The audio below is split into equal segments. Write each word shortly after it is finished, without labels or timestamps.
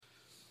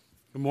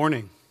Good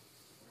morning.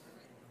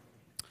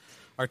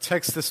 Our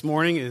text this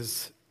morning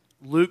is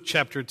Luke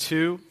chapter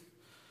 2,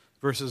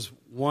 verses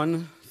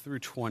 1 through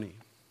 20.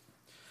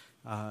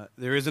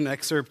 There is an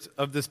excerpt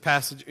of this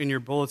passage in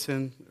your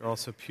bulletin. There are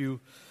also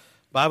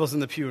Bibles in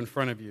the pew in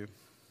front of you.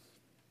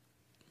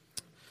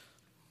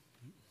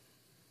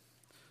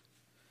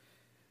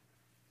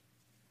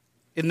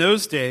 In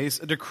those days,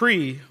 a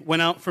decree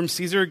went out from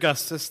Caesar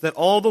Augustus that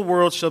all the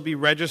world shall be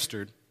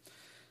registered.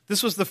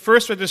 This was the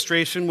first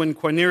registration when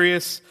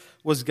Quirinius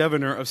was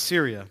governor of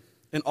Syria,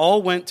 and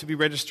all went to be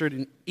registered,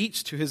 in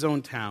each to his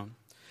own town.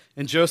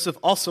 And Joseph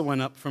also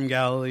went up from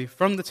Galilee,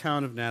 from the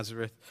town of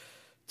Nazareth,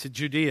 to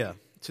Judea,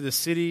 to the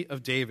city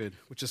of David,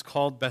 which is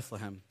called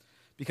Bethlehem,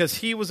 because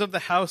he was of the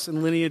house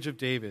and lineage of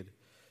David,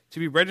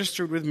 to be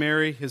registered with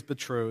Mary, his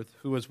betrothed,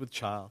 who was with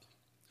child.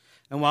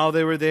 And while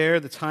they were there,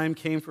 the time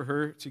came for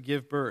her to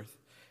give birth.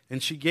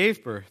 And she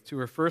gave birth to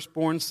her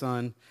firstborn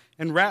son,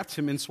 and wrapped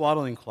him in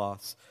swaddling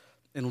cloths,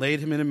 and laid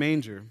him in a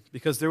manger,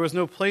 because there was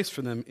no place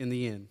for them in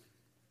the inn.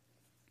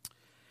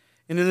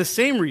 And in the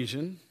same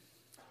region,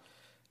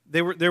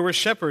 there were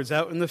shepherds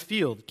out in the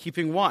field,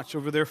 keeping watch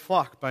over their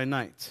flock by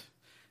night.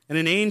 And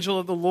an angel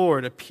of the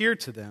Lord appeared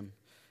to them,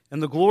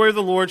 and the glory of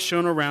the Lord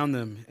shone around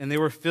them, and they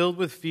were filled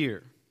with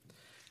fear.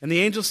 And the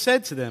angel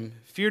said to them,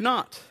 "Fear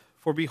not,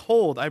 for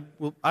behold,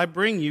 I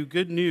bring you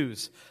good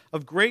news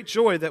of great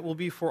joy that will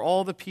be for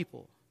all the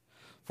people.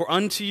 For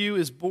unto you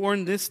is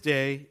born this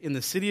day in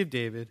the city of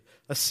David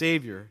a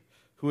Savior,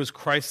 who is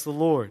Christ the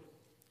Lord.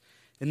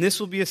 And this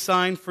will be a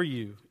sign for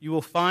you. You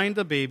will find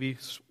a baby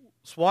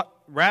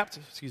wrapped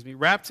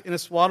in a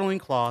swaddling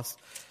cloth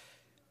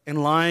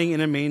and lying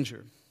in a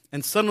manger."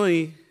 And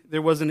suddenly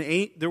there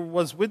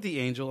was with the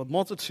angel a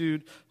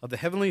multitude of the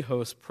heavenly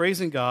host,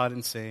 praising God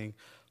and saying,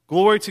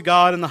 "Glory to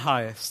God in the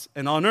highest,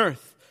 and on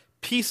earth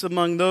peace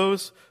among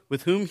those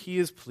with whom he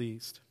is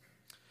pleased."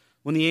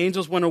 When the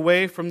angels went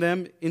away from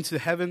them into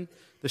heaven,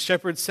 the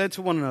shepherds said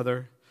to one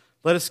another,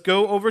 "Let us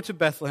go over to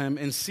Bethlehem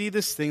and see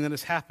this thing that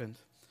has happened,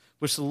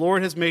 which the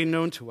Lord has made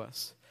known to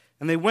us."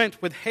 And they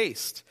went with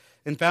haste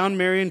and found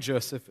Mary and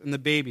Joseph and the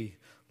baby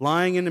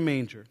lying in a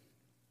manger.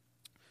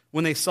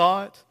 When they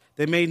saw it,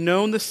 they made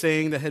known the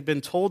saying that had been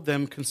told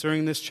them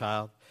concerning this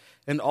child,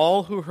 and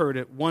all who heard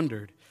it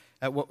wondered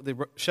at what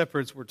the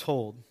shepherds were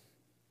told.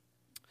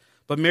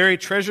 But Mary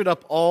treasured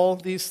up all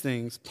these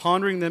things,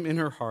 pondering them in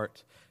her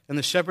heart. And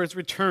the shepherds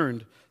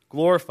returned,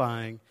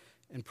 glorifying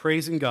and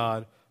praising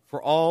God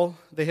for all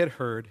they had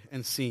heard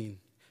and seen,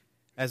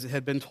 as it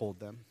had been told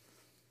them.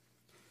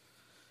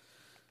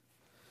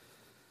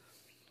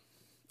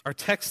 Our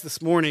text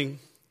this morning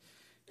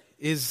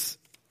is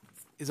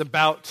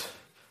about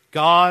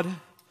God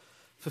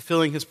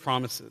fulfilling his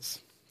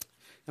promises.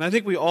 And I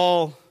think we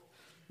all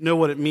know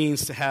what it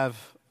means to have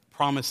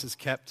promises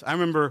kept. I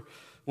remember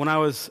when I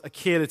was a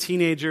kid, a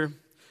teenager,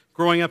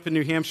 growing up in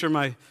New Hampshire,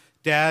 my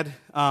dad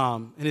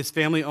and his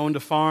family owned a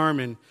farm,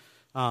 and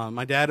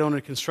my dad owned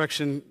a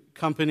construction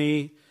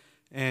company.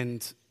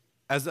 And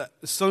as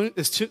soon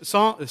as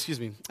I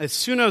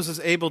was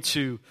able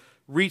to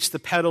reach the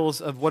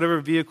pedals of whatever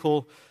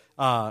vehicle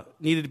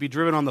needed to be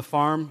driven on the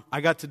farm,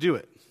 I got to do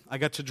it. I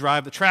got to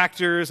drive the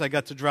tractors. I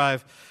got to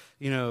drive,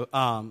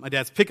 my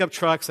dad's pickup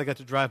trucks. I got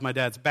to drive my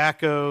dad's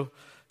backhoe,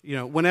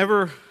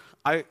 whenever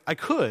I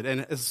could,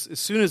 and as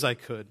soon as I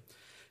could.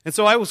 And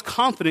so I was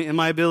confident in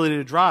my ability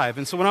to drive.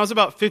 And so when I was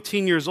about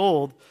 15 years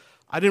old,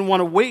 I didn't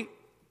want to wait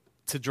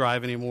to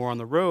drive anymore on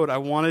the road. I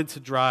wanted to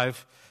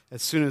drive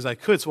as soon as I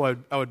could. So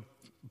I would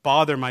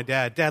bother my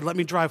dad, "Dad, let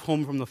me drive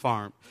home from the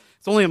farm."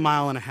 It's only a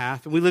mile and a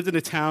half. And we lived in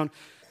a town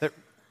that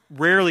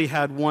rarely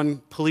had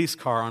one police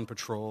car on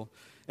patrol.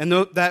 And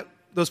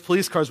those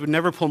police cars would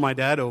never pull my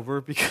dad over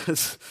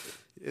because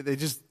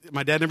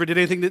my dad never did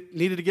anything that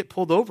needed to get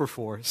pulled over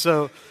for.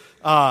 So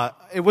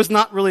it was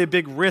not really a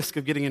big risk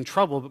of getting in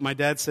trouble, but my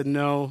dad said,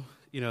 "No,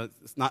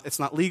 it's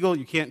not legal,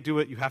 you can't do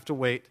it, you have to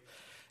wait."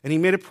 And he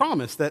made a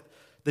promise that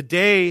the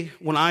day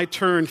when I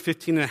turned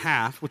 15 and a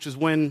half, which is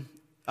when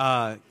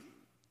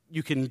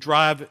you can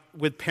drive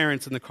with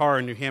parents in the car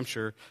in New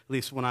Hampshire, at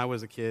least when I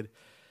was a kid,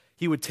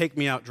 he would take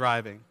me out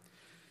driving.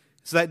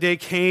 So that day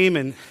came,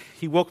 and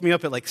he woke me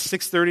up at like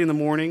 6:30 in the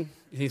morning,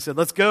 and he said,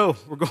 "Let's go,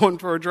 we're going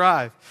for a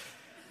drive."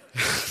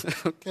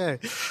 Okay.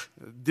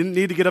 Didn't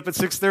need to get up at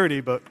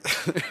 6:30, but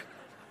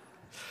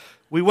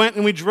we went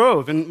and we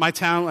drove. In my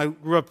town, I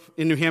grew up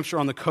in New Hampshire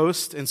on the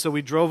coast, and so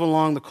we drove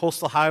along the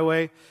coastal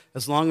highway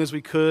as long as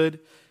we could.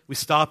 We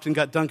stopped and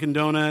got Dunkin'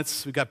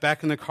 Donuts. We got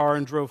back in the car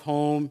and drove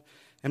home.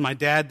 And my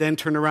dad then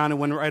turned around and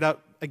went right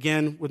out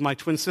again with my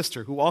twin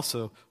sister, who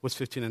also was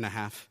 15 and a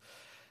half.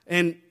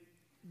 And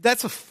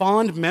that's a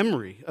fond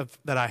memory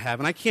that I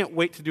have, and I can't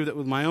wait to do that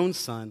with my own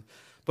son.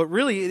 But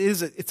really,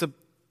 it's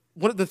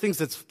one of the things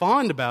that's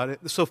fond about it,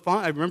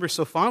 I remember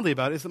so fondly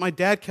about it, is that my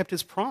dad kept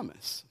his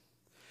promise.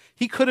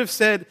 He could have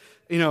said,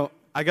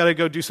 "I got to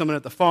go do something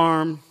at the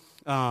farm.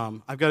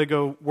 I've got to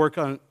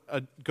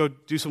go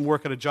do some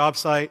work at a job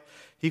site."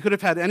 He could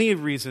have had any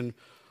reason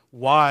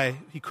why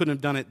he couldn't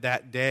have done it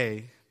that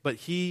day, but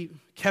he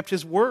kept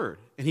his word,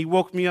 and he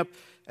woke me up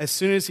as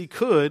soon as he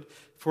could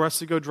for us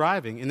to go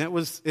driving. And that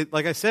was,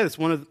 like I said, it's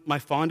one of my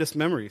fondest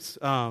memories.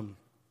 And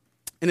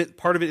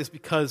part of it is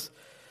because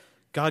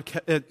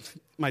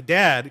my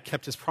dad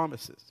kept his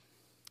promises.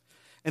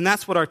 And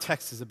that's what our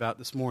text is about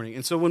this morning.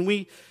 And so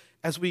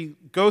as we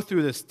go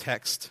through this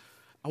text,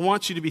 I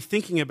want you to be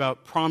thinking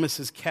about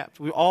promises kept.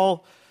 We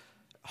all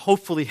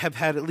hopefully have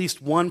had at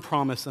least one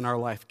promise in our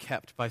life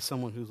kept by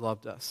someone who's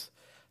loved us.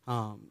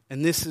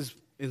 And this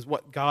is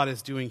what God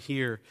is doing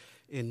here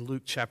in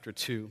Luke chapter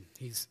 2.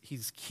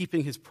 He's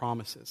keeping his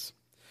promises.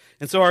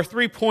 And so our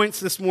 3 points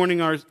this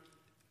morning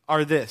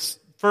are this.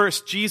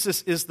 First,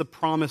 Jesus is the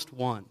promised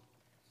one.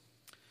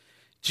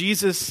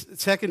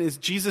 Second is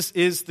Jesus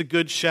is the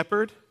good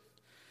shepherd.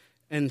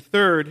 And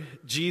third,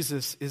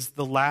 Jesus is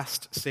the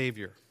last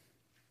Savior.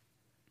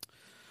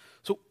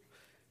 So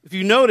if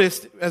you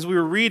noticed, as we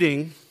were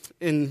reading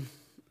in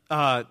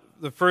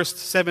the first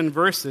 7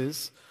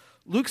 verses,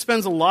 Luke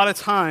spends a lot of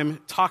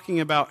time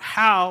talking about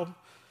how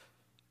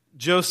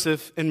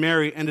Joseph and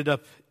Mary ended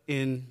up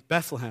in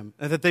Bethlehem,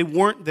 and that they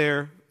weren't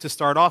there to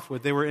start off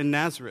with. They were in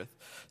Nazareth.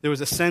 There was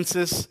a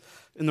census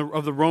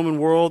of the Roman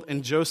world,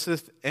 and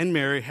Joseph and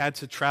Mary had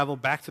to travel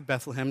back to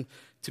Bethlehem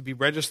to be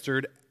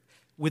registered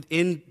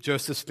within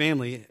Joseph's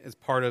family as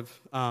part of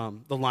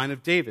the line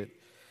of David.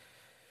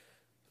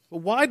 But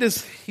why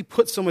does he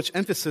put so much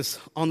emphasis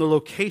on the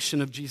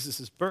location of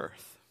Jesus'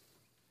 birth?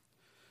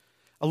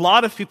 A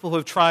lot of people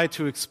have tried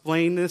to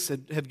explain this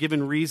and have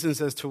given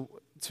reasons as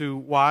to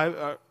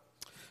why,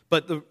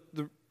 but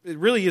it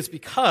really is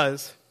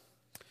because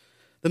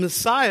the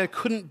Messiah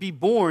couldn't be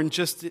born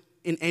just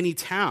in any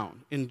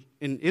town in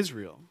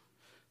Israel.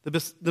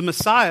 The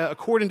Messiah,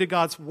 according to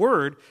God's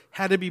word,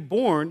 had to be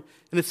born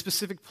in a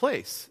specific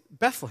place,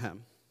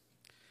 Bethlehem.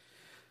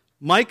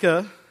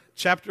 Micah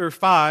chapter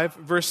 5,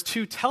 verse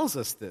 2 tells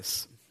us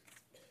this.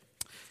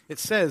 It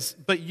says,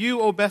 "But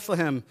you, O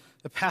Bethlehem,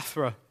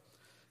 Ephrathah,"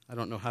 I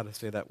don't know how to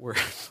say that word,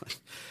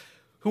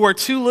 "who are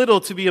too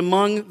little to be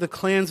among the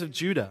clans of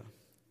Judah.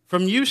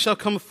 From you shall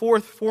come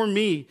forth for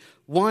me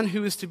one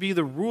who is to be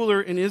the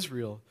ruler in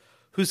Israel,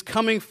 whose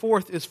coming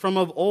forth is from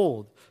of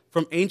old,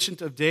 from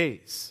ancient of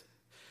days."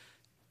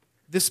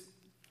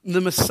 The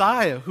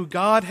Messiah, who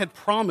God had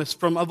promised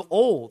from of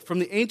old, from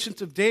the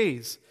ancient of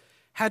days,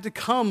 had to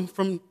come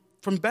from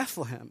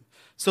Bethlehem.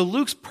 So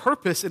Luke's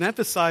purpose in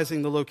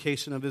emphasizing the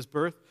location of his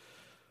birth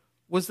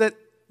was that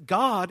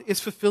God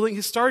is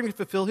starting to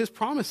fulfill his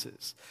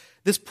promises.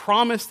 This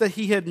promise that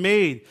he had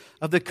made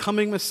of the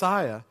coming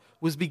Messiah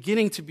was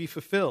beginning to be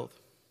fulfilled.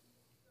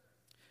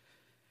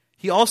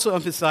 He also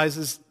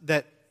emphasizes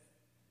that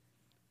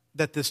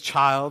this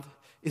child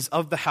is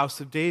of the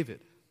house of David.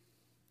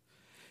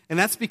 And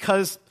that's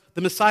because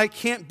the Messiah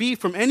can't be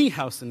from any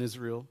house in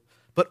Israel,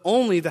 but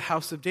only the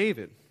house of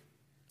David.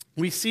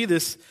 We see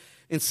this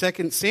in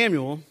 2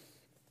 Samuel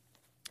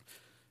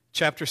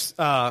chapter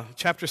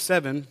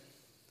 7,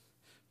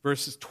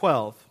 verses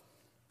 12.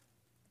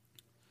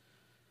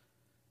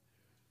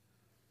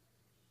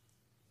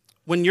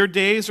 "When your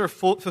days are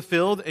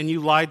fulfilled and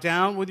you lie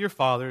down with your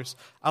fathers,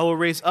 I will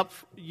raise up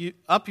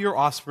your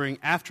offspring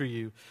after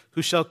you,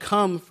 who shall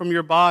come from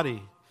your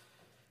body,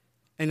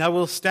 and I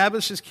will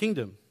establish his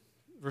kingdom."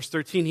 Verse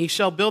 13, "He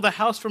shall build a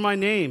house for my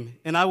name,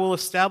 and I will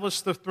establish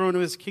the throne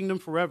of his kingdom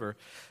forever."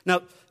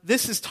 Now,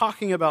 this is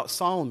talking about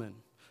Solomon,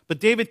 but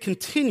David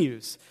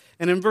continues,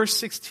 and in verse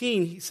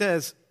 16 he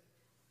says,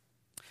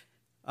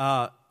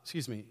 "And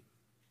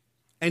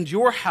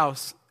your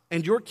house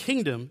and your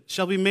kingdom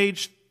shall be made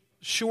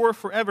sure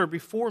forever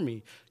before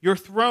me. Your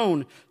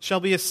throne shall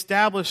be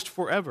established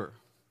forever."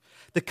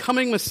 The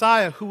coming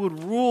Messiah who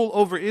would rule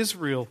over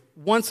Israel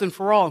once and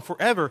for all and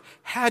forever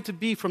had to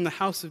be from the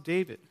house of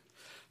David.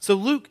 So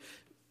Luke,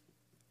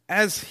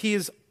 as he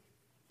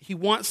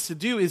wants to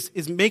do,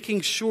 is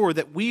making sure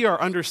that we are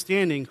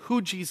understanding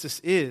who Jesus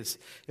is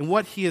and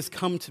what he has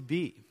come to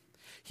be.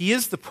 He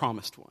is the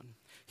promised one.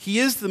 He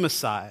is the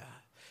Messiah.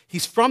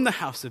 He's from the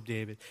house of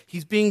David.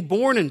 He's being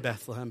born in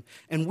Bethlehem.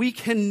 And we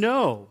can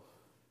know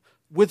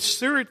with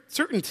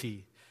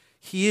certainty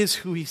he is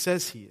who he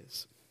says he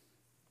is.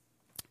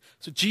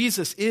 So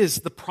Jesus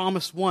is the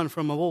promised one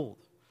from of old,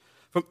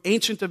 from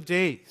ancient of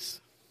days.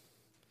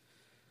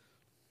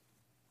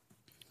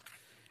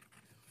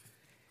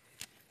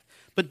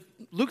 But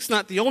Luke's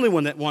not the only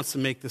one that wants to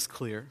make this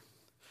clear.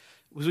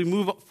 As we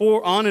move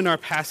on in our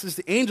passage,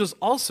 the angels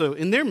also,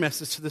 in their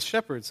message to the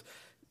shepherds,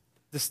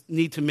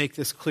 need to make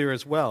this clear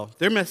as well.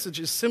 Their message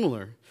is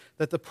similar,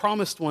 that the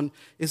promised one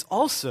is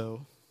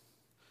also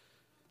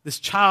this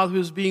child who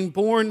is being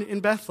born in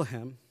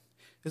Bethlehem,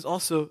 is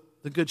also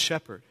the good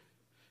shepherd.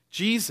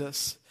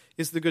 Jesus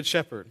is the good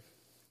shepherd.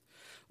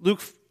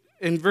 Luke,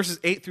 in verses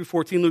 8 through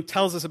 14, Luke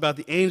tells us about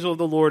the angel of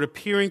the Lord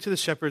appearing to the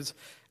shepherds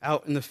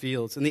out in the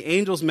fields. And the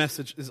angel's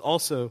message is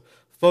also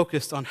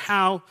focused on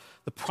how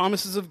the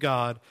promises of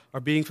God are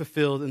being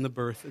fulfilled in the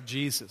birth of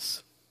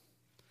Jesus.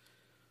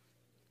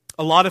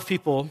 A lot of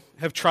people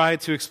have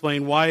tried to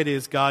explain why it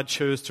is God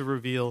chose to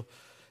reveal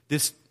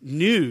this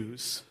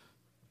news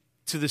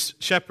to the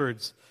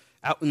shepherds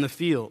out in the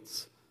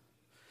fields.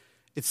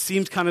 It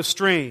seems kind of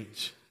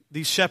strange.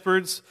 These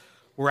shepherds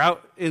were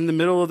out in the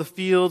middle of the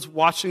fields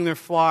watching their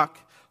flock.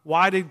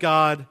 Why did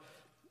God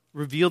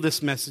reveal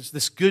this message,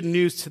 this good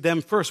news to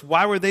them first?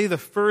 Why were they the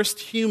first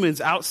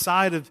humans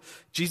outside of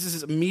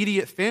Jesus'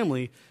 immediate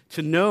family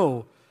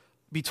to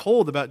be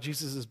told about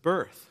Jesus'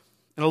 birth?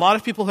 And a lot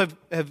of people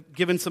have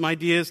given some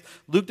ideas.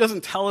 Luke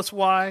doesn't tell us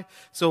why,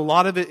 so a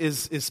lot of it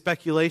is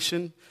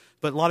speculation.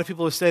 But a lot of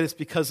people have said it's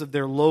because of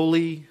their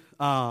lowly,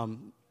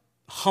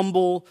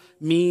 humble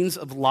means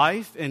of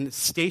life and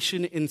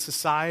station in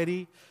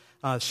society.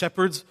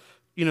 Shepherds,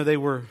 they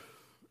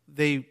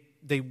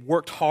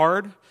worked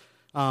hard,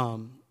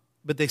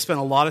 but they spent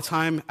a lot of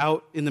time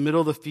out in the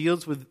middle of the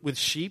fields with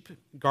sheep,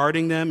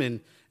 guarding them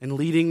and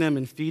leading them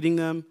and feeding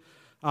them.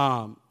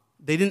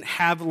 They didn't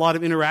have a lot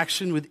of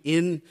interaction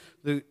within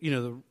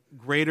the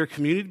greater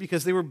community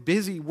because they were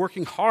busy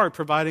working hard,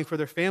 providing for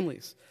their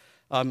families.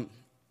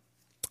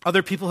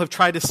 Other people have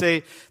tried to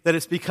say that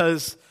it's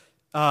because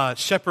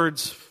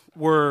shepherds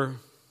were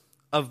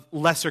of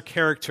lesser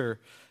character,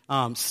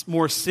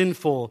 more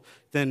sinful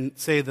than,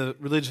 say, the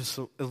religious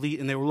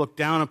elite, and they were looked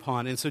down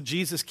upon. And so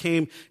Jesus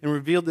came and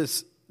revealed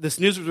this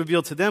news was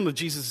revealed to them of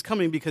Jesus'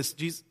 coming because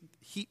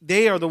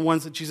they are the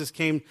ones that Jesus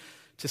came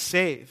to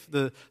save,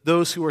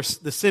 those who are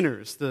the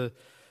sinners,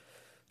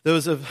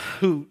 those of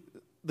who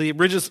the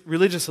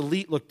religious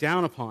elite looked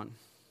down upon.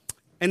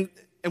 And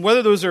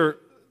whether those are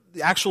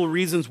the actual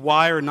reasons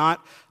why or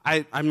not,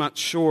 I'm not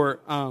sure.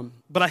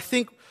 But I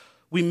think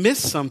we miss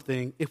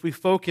something if we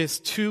focus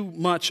too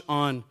much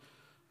on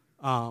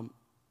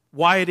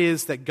why it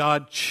is that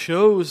God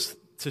chose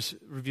to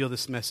reveal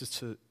this message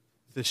to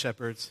the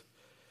shepherds.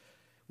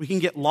 We can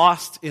get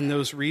lost in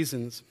those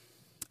reasons.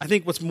 I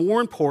think what's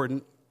more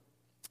important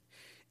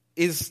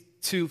is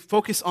to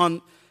focus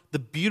on the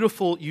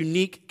beautiful,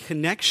 unique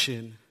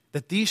connection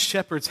that these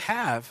shepherds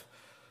have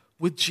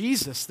with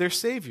Jesus, their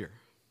Savior.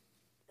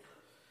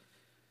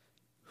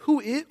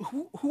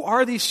 Who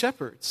are these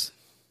shepherds?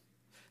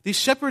 These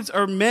shepherds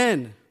are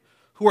men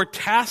who are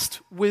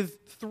tasked with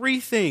three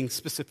things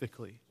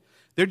specifically.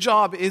 Their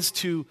job is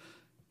to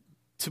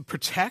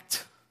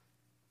protect,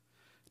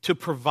 to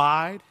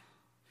provide,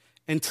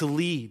 and to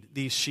lead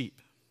these sheep.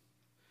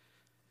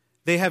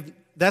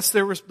 Those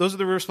are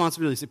their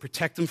responsibilities. They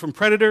protect them from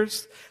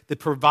predators. They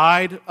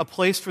provide a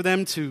place for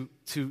them to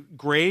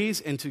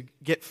graze and to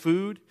get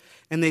food.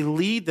 And they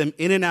lead them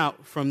in and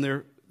out from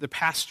their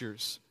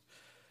pastures.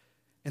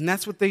 And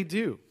that's what they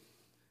do.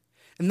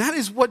 And that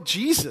is what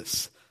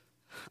Jesus,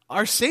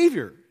 our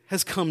Savior,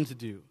 has come to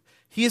do.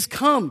 He has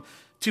come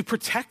to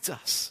protect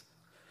us,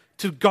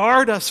 to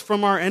guard us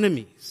from our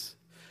enemies,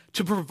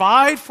 to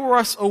provide for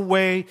us a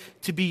way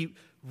to be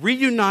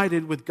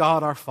reunited with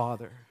God our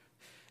Father,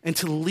 and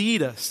to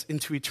lead us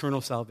into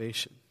eternal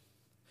salvation.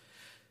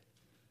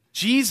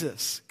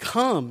 Jesus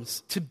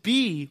comes to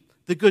be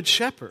the Good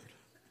Shepherd.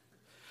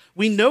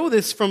 We know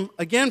this from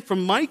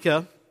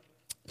Micah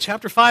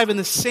chapter 5, in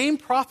the same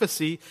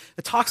prophecy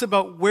that talks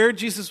about where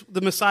Jesus,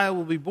 the Messiah,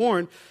 will be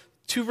born.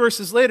 2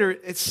 verses later,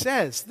 it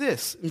says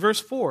this in verse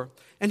 4,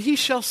 "And he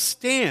shall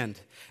stand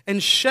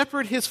and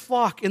shepherd his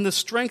flock in the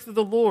strength of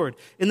the Lord,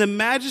 in the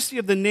majesty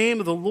of the name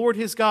of the Lord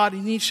his God,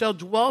 and he shall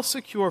dwell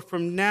secure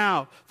from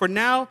now. For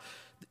now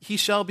he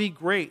shall be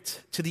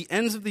great to the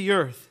ends of the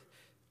earth."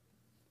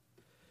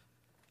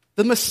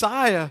 The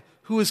Messiah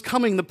who is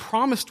coming, the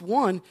promised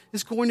one,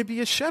 is going to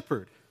be a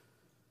shepherd.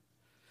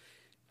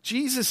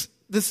 Jesus,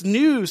 this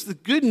news, the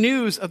good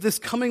news of this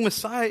coming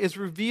Messiah is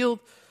revealed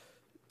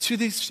to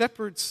these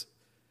shepherds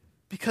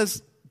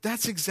because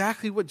that's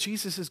exactly what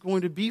Jesus is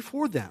going to be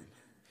for them.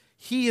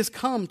 He has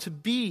come to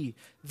be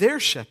their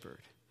shepherd,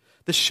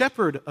 the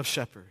shepherd of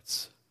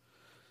shepherds,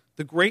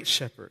 the great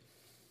shepherd.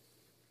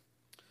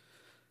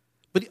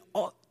 But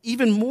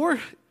even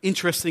more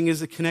interesting is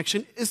the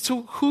connection as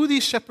to who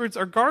these shepherds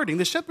are guarding.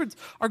 The shepherds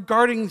are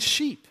guarding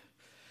sheep.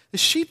 The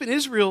sheep in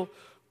Israel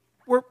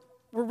were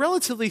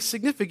relatively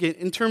significant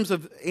in terms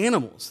of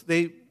animals.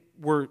 They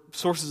were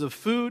sources of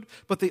food,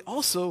 but they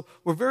also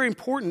were very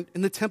important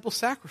in the temple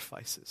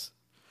sacrifices.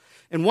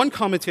 And one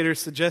commentator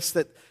suggests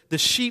that the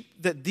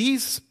sheep that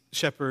these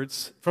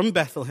shepherds from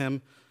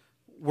Bethlehem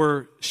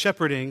were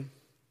shepherding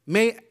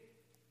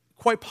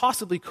quite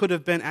possibly could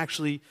have been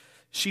actually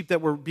sheep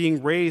that were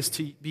being raised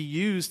to be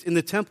used in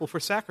the temple for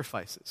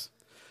sacrifices.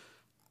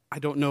 I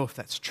don't know if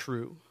that's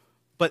true,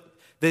 but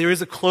there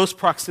is a close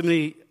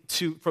proximity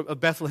of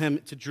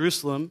Bethlehem to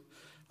Jerusalem.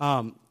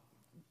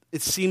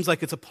 It seems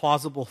like it's a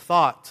plausible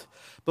thought.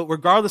 But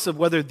regardless of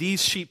whether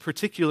these sheep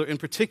in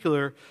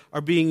particular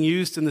are being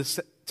used in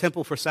the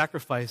temple for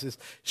sacrifices,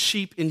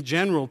 sheep in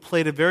general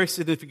played a very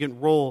significant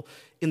role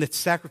in the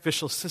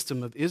sacrificial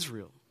system of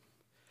Israel.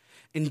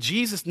 And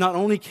Jesus not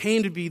only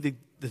came to be the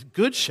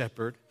good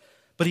shepherd,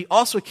 but he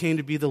also came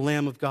to be the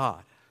Lamb of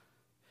God.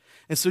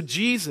 And so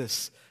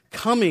Jesus,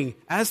 coming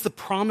as the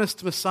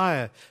promised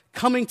Messiah,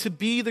 coming to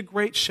be the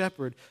great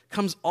shepherd,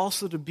 comes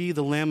also to be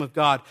the Lamb of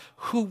God,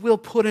 who will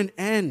put an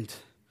end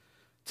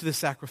to the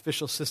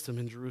sacrificial system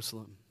in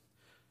Jerusalem.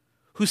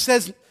 Who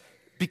says,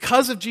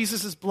 because of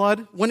Jesus'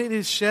 blood, when it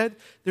is shed,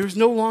 there is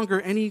no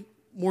longer any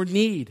more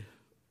need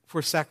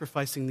for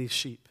sacrificing these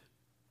sheep.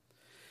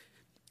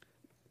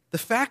 The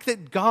fact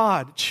that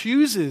God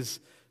chooses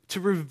to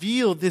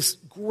reveal this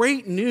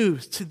great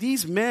news to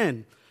these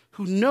men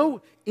who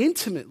know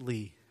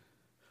intimately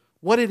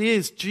what it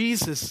is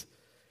Jesus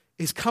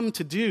is come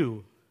to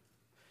do,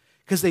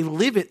 because they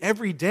live it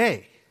every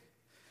day.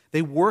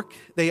 They work,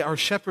 they are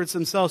shepherds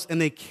themselves, and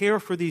they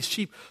care for these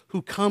sheep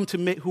who come to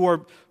make, who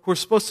are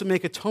supposed to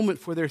make atonement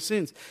for their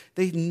sins.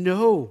 They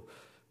know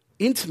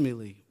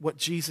intimately what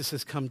Jesus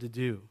has come to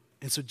do.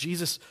 And so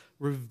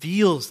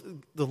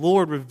the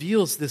Lord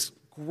reveals this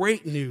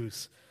great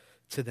news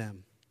to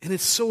them. And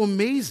it's so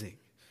amazing.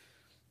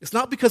 It's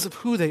not because of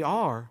who they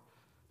are,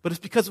 but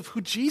it's because of who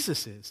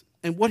Jesus is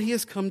and what he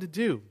has come to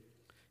do.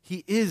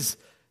 He is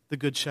the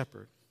Good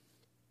Shepherd.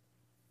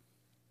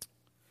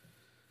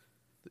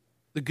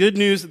 The good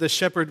news that the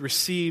shepherd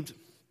received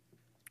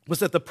was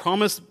that the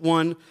promised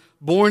one,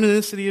 born in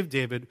the city of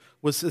David,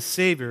 was the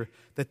Savior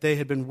that they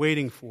had been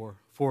waiting for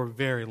a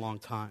very long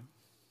time.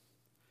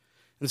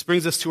 And this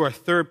brings us to our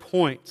third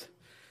point,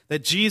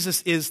 that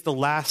Jesus is the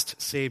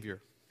last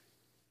Savior.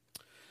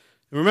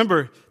 And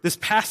remember, this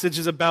passage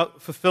is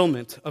about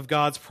fulfillment of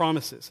God's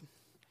promises.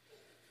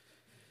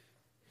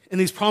 And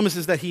these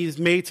promises that he has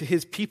made to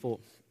his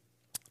people.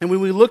 And when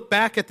we look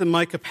back at the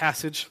Micah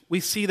passage, we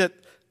see that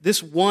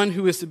this one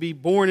who is to be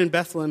born in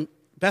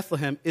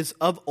Bethlehem is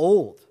of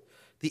old,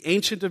 the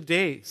Ancient of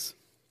Days.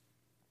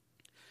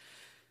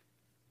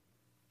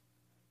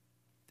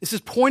 This is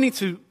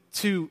pointing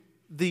to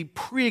the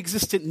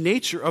pre-existent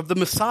nature of the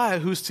Messiah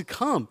who's to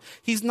come.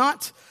 He's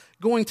not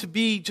going to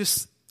be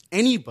just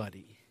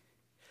anybody.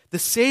 The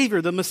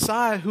Savior, the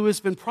Messiah who has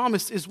been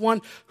promised, is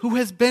one who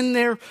has been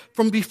there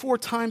from before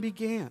time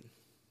began.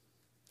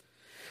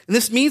 And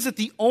this means that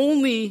the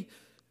only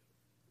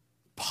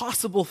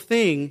possible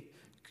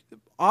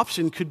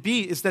option could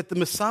be is that the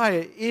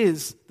Messiah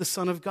is the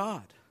Son of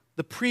God,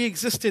 the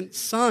pre-existent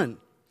Son,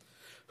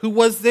 who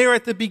was there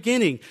at the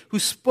beginning, who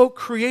spoke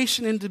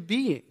creation into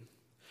being,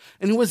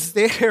 and was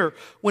there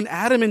when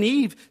Adam and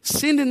Eve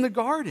sinned in the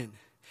garden,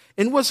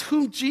 and was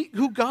who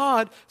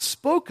God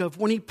spoke of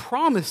when he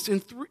promised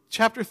in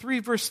chapter 3,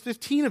 verse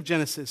 15 of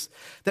Genesis,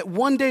 that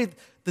one day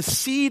the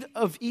seed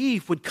of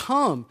Eve would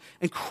come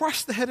and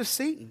crush the head of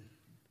Satan.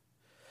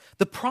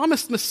 The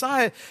promised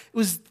Messiah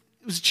was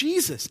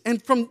Jesus.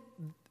 And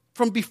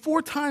from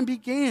before time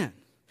began,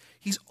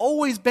 he's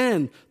always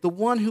been the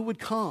one who would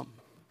come.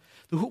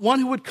 The one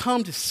who would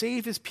come to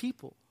save his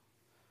people.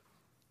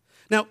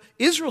 Now,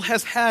 Israel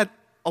has had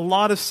a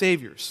lot of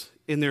saviors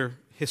in their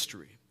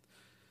history.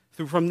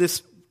 From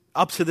this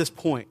up to this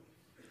point.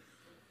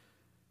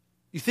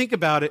 You think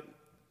about it,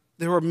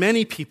 there were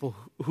many people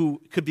who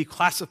could be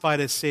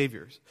classified as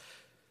saviors.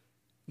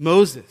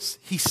 Moses,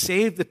 he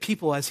saved the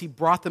people as he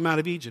brought them out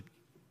of Egypt.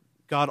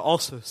 God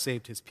also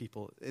saved his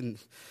people. And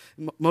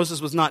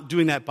Moses was not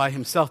doing that by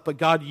himself, but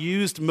God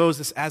used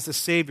Moses as a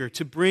savior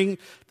to bring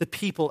the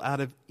people out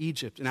of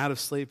Egypt and out of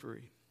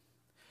slavery.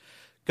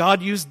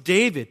 God used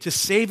David to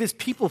save his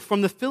people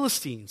from the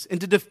Philistines and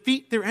to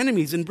defeat their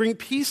enemies and bring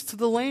peace to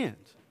the land.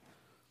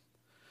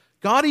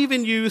 God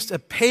even used a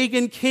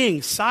pagan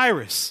king,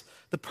 Cyrus,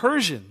 the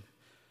Persian,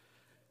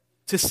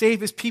 to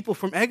save his people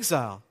from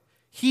exile.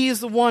 He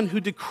is the one who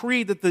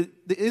decreed that the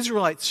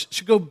Israelites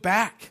should go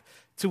back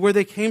to where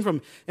they came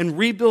from and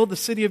rebuild the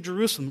city of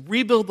Jerusalem,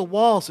 rebuild the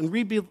walls, and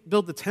rebuild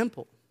the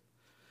temple.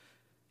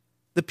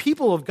 The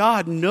people of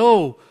God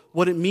know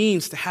what it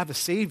means to have a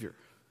Savior,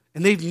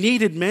 and they've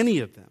needed many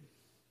of them.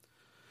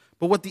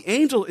 But what the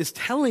angel is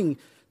telling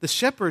the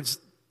shepherds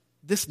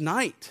this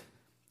night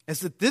is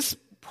that this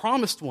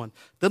promised one,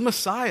 the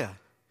Messiah,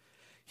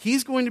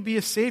 he's going to be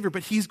a Savior,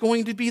 but he's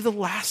going to be the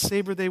last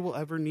Savior they will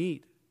ever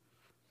need.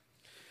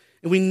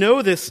 And we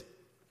know this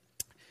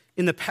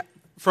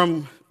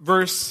from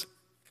verse,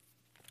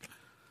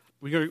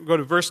 we're going to go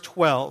to verse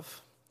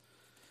 12.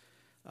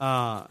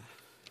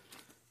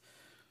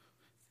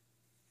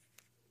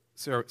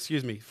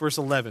 Verse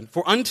 11.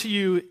 For unto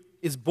you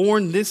is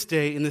born this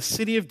day in the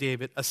city of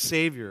David a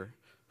Savior,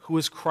 who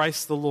is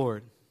Christ the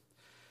Lord.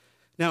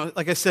 Now,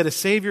 like I said, a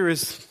Savior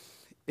is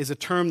a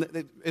term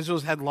that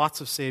Israel's had lots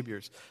of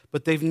saviors,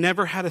 but they've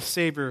never had a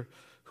Savior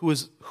who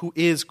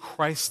is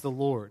Christ the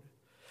Lord.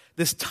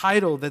 This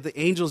title that the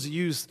angels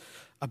used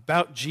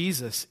about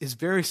Jesus is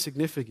very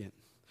significant.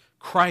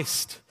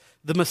 Christ,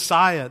 the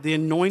Messiah, the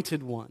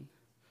anointed one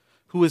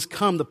who has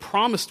come, the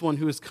promised one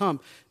who has come,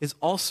 is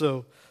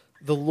also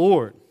the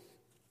Lord.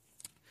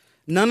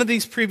 None of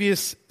these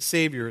previous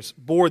saviors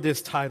bore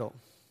this title.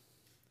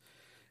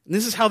 And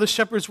this is how the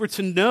shepherds were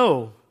to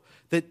know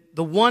that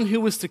the one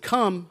who was to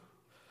come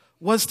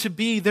was to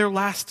be their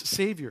last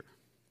Savior.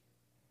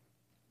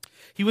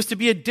 He was to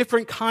be a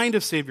different kind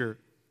of Savior.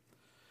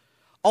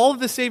 All of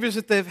the saviors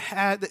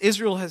that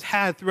Israel has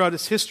had throughout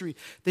its history,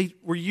 they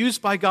were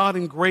used by God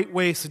in great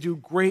ways to do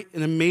great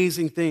and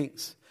amazing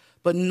things.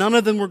 But none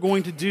of them were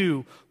going to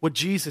do what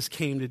Jesus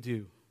came to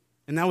do.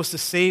 And that was to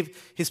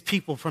save his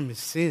people from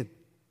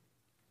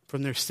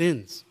their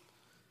sins.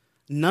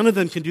 None of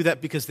them can do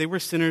that because they were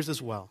sinners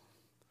as well.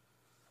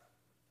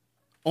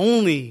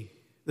 Only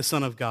the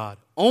Son of God,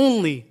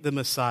 only the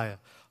Messiah,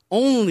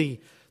 only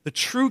the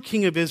true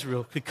King of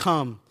Israel could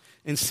come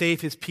and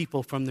save his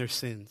people from their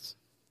sins.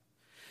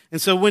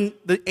 And so when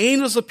the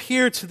angels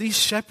appear to these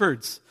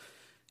shepherds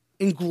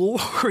in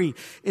glory,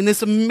 in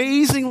this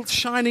amazing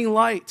shining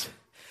light,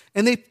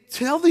 and they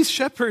tell these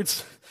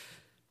shepherds,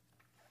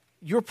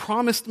 your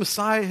promised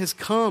Messiah has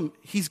come.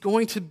 He's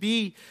going to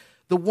be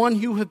the one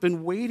you have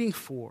been waiting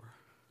for.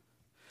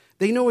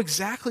 They know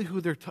exactly who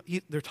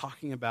they're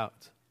talking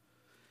about.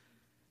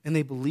 And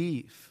they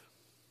believe.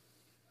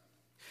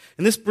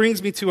 And this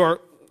brings me to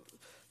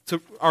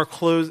our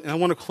close, and I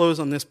want to close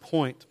on this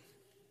point.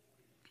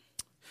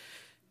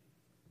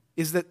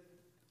 Is the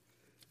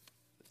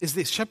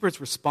shepherd's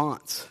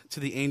response to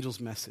the angel's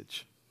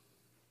message.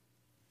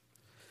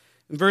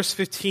 In verse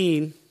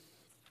 15,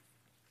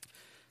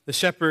 the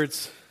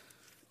shepherds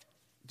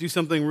do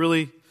something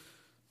really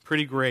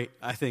pretty great,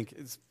 I think.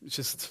 It's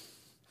just,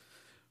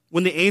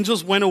 when the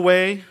angels went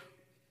away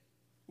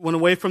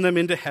from them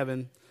into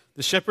heaven,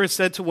 the shepherds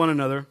said to one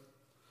another,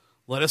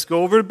 let us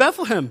go over to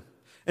Bethlehem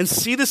and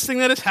see this thing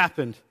that has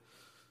happened,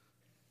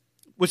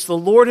 which the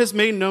Lord has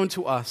made known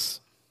to us.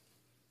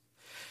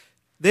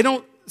 They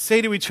don't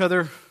say to each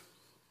other,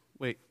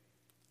 wait,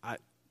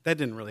 that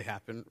didn't really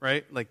happen,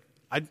 right? Like,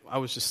 I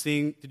was just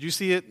seeing, did you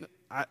see it?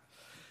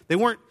 They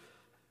weren't,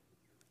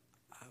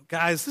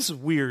 guys, this is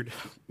weird.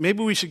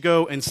 Maybe we should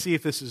go and see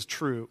if this is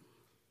true.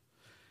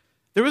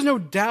 There was no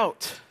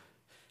doubt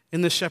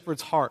in the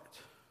shepherd's heart.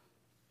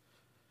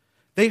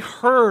 They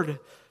heard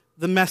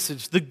the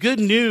message, the good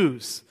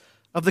news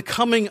of the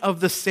coming of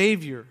the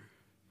Savior.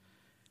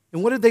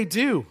 And what did they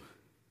do?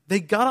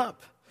 They got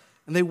up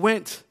and they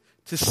went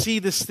to see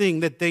this thing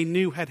that they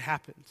knew had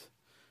happened.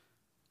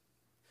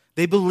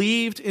 They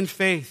believed in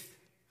faith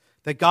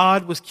that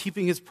God was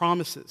keeping his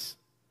promises.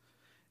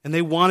 And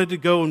they wanted to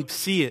go and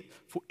see it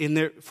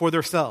for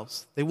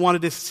themselves. They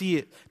wanted to see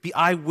it, be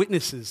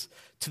eyewitnesses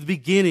to the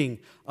beginning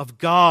of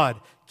God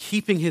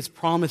keeping his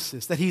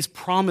promises, that he's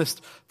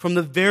promised from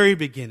the very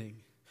beginning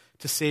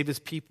to save his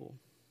people.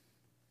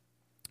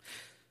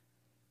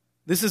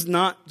 This is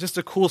not just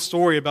a cool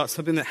story about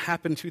something that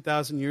happened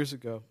 2,000 years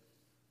ago.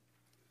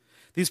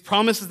 These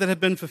promises that have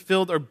been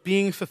fulfilled are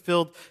being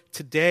fulfilled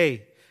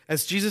today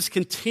as Jesus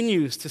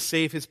continues to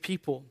save his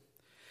people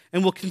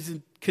and will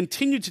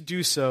continue to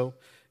do so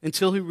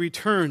until he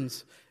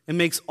returns and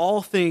makes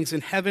all things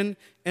in heaven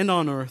and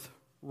on earth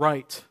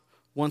right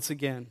once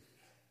again.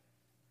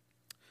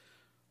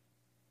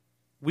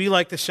 We,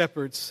 like the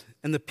shepherds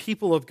and the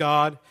people of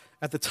God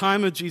at the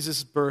time of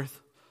Jesus'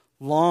 birth,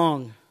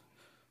 long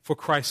for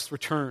Christ's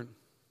return.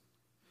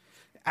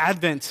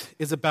 Advent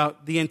is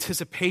about the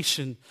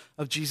anticipation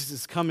of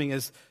Jesus' coming,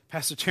 as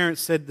Pastor Terrence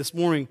said this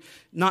morning,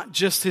 not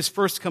just his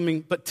first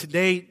coming, but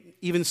today,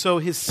 even so,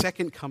 his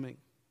second coming.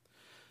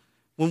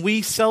 When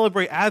we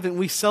celebrate Advent,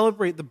 we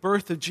celebrate the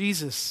birth of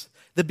Jesus,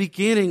 the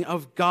beginning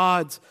of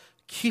God's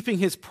keeping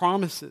his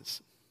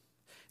promises.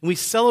 And we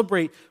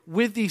celebrate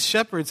with these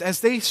shepherds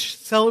as they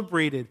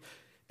celebrated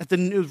at the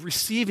news,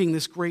 receiving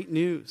this great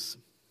news.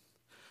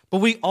 But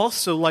we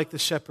also, like the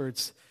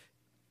shepherds,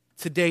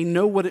 today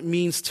know what it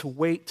means to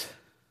wait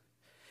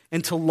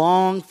and to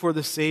long for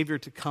the Savior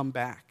to come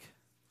back.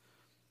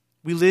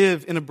 We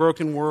live in a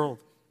broken world.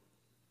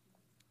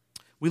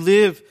 We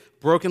live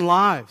broken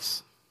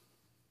lives.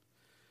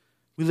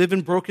 We live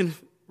in broken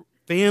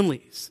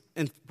families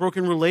and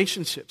broken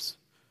relationships.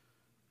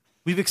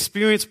 We've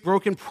experienced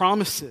broken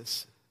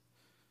promises.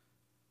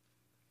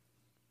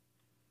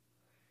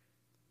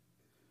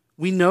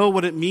 We know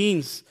what it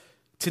means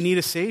to need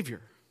a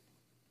Savior.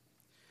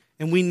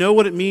 And we know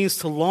what it means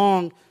to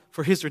long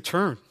for his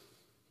return.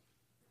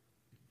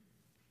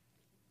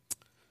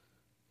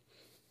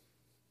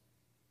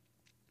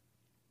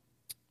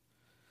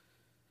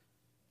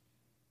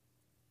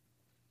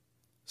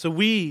 So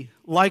we,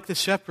 like the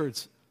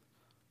shepherds,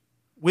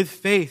 with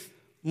faith,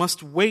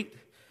 must wait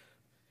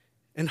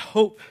and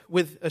hope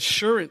with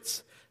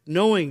assurance,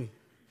 knowing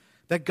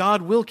that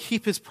God will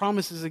keep his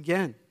promises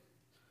again.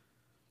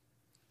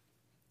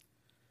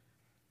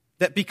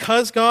 That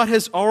because God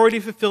has already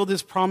fulfilled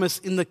his promise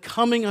in the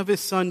coming of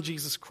his Son,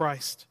 Jesus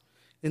Christ,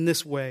 in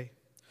this way,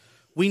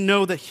 we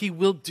know that he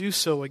will do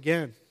so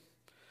again.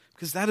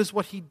 Because that is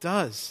what he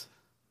does.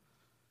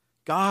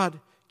 God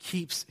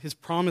keeps his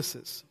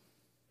promises.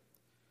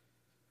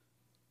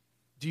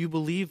 Do you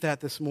believe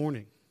that this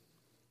morning?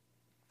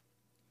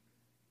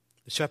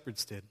 The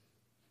shepherds did.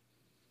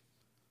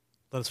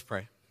 Let us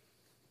pray.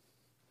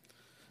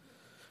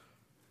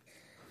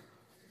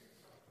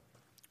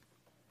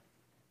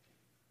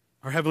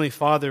 Our Heavenly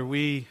Father,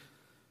 we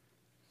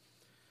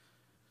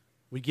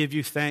give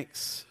you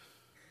thanks,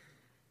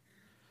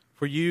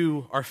 for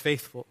you are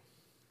faithful,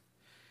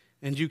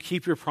 and you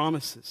keep your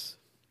promises,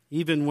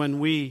 even when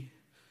we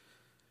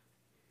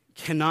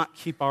cannot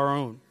keep our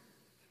own.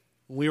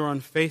 When we are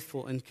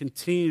unfaithful and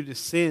continue to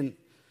sin,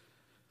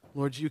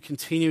 Lord, you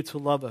continue to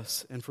love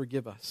us and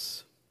forgive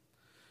us.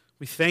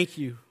 We thank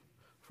you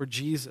for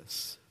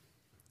Jesus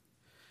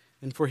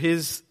and for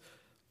his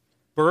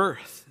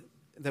birth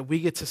that we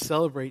get to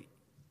celebrate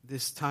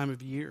this time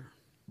of year.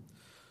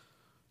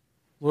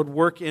 Lord,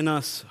 work in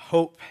us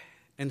hope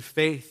and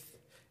faith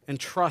and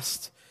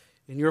trust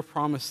in your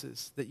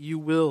promises that you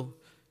will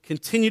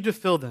continue to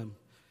fill them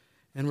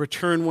and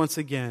return once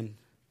again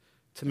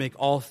to make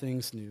all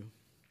things new.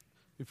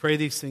 We pray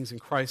these things in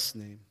Christ's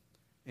name.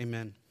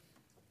 Amen.